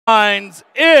Lines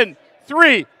in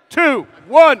 3, 2,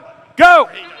 1, go!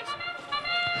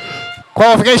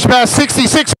 Qualification match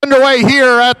 66 underway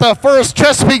here at the first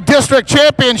Chesapeake District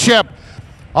Championship.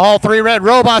 All three red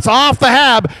robots off the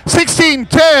hab.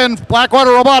 16-10,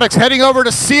 Blackwater Robotics heading over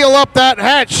to seal up that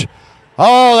hatch.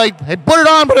 Oh, they put it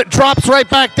on, but it drops right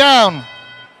back down.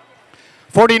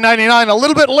 4099, a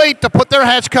little bit late to put their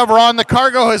hatch cover on. The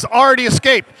cargo has already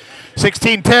escaped.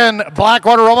 1610,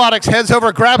 Blackwater Robotics heads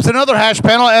over, grabs another hatch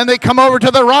panel, and they come over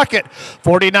to the rocket.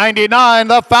 4099,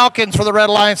 the Falcons for the Red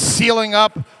Alliance sealing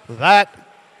up that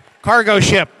cargo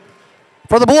ship.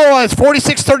 For the Blue Alliance,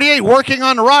 4638 working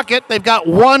on the rocket. They've got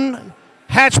one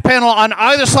hatch panel on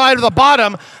either side of the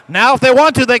bottom. Now, if they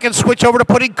want to, they can switch over to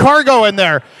putting cargo in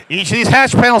there. Each of these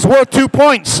hatch panels worth 2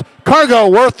 points. Cargo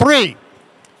worth 3.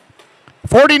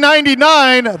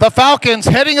 4099, the Falcons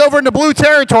heading over into blue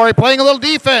territory, playing a little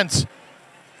defense.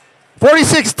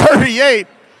 4638,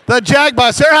 the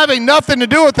Jagbots, they're having nothing to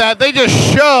do with that. They just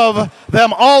shove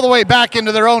them all the way back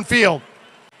into their own field.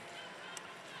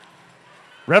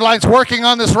 Red Line's working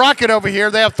on this rocket over here.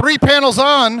 They have 3 panels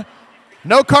on.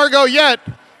 No cargo yet.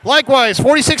 Likewise,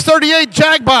 4638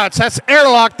 Jagbots, that's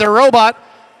Airlock, their robot,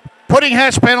 putting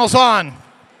hatch panels on.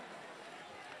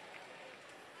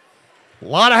 A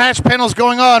lot of hatch panels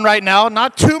going on right now,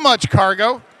 not too much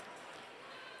cargo.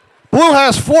 Blue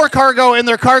has 4 cargo in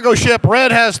their cargo ship,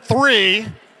 red has 3.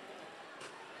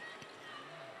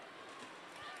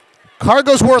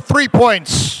 Cargo's worth 3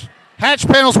 points. Hatch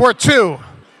panels worth 2.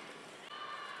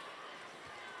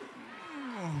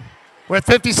 With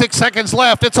 56 seconds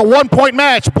left, it's a 1-point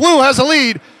match. Blue has a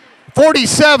lead,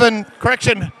 47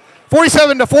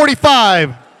 to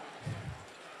 45.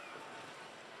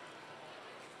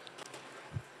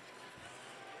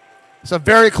 It's a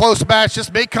very close match.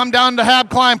 This may come down to hab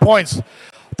climb points.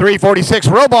 346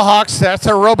 Robohawks, that's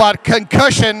a robot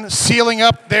concussion sealing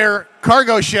up their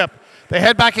cargo ship. They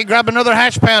head back and grab another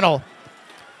hatch panel.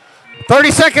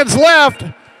 30 seconds left.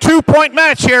 2-point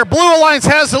match here. Blue Alliance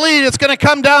has the lead. It's going to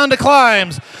come down to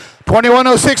climbs.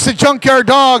 2106, the Junkyard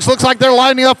Dogs. Looks like they're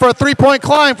lining up for a 3-point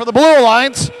climb for the Blue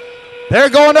Alliance. They're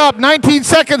going up. 19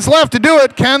 seconds left to do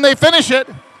it. Can they finish it?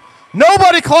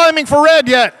 Nobody climbing for red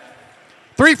yet.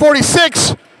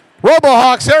 346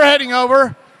 Robohawks, they're heading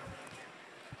over.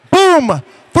 Boom!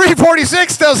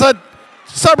 346 does a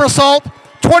somersault.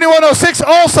 2106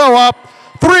 also up.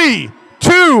 3,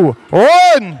 2,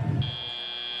 1.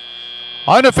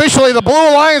 Unofficially, the Blue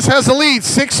Alliance has the lead,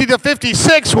 60 to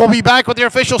 56. We'll be back with the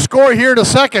official score here in a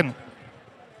second.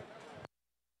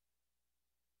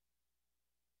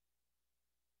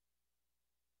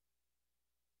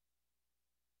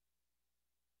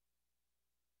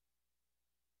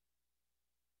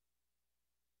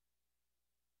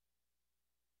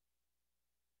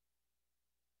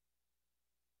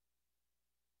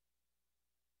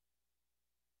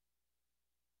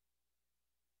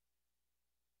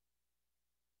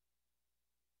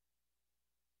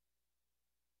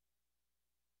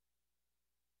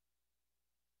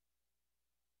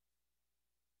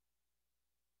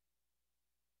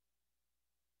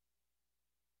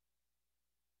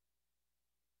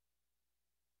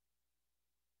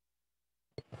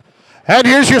 And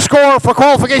here's your score for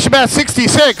qualification match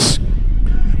 66.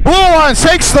 Blue Alliance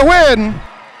takes the win,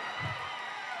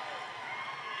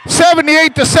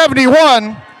 78 to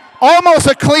 71. Almost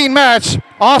a clean match,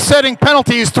 offsetting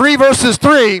penalties, 3 versus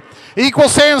 3. Equal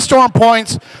sandstorm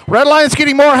points. Red Alliance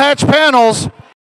getting more hatch panels.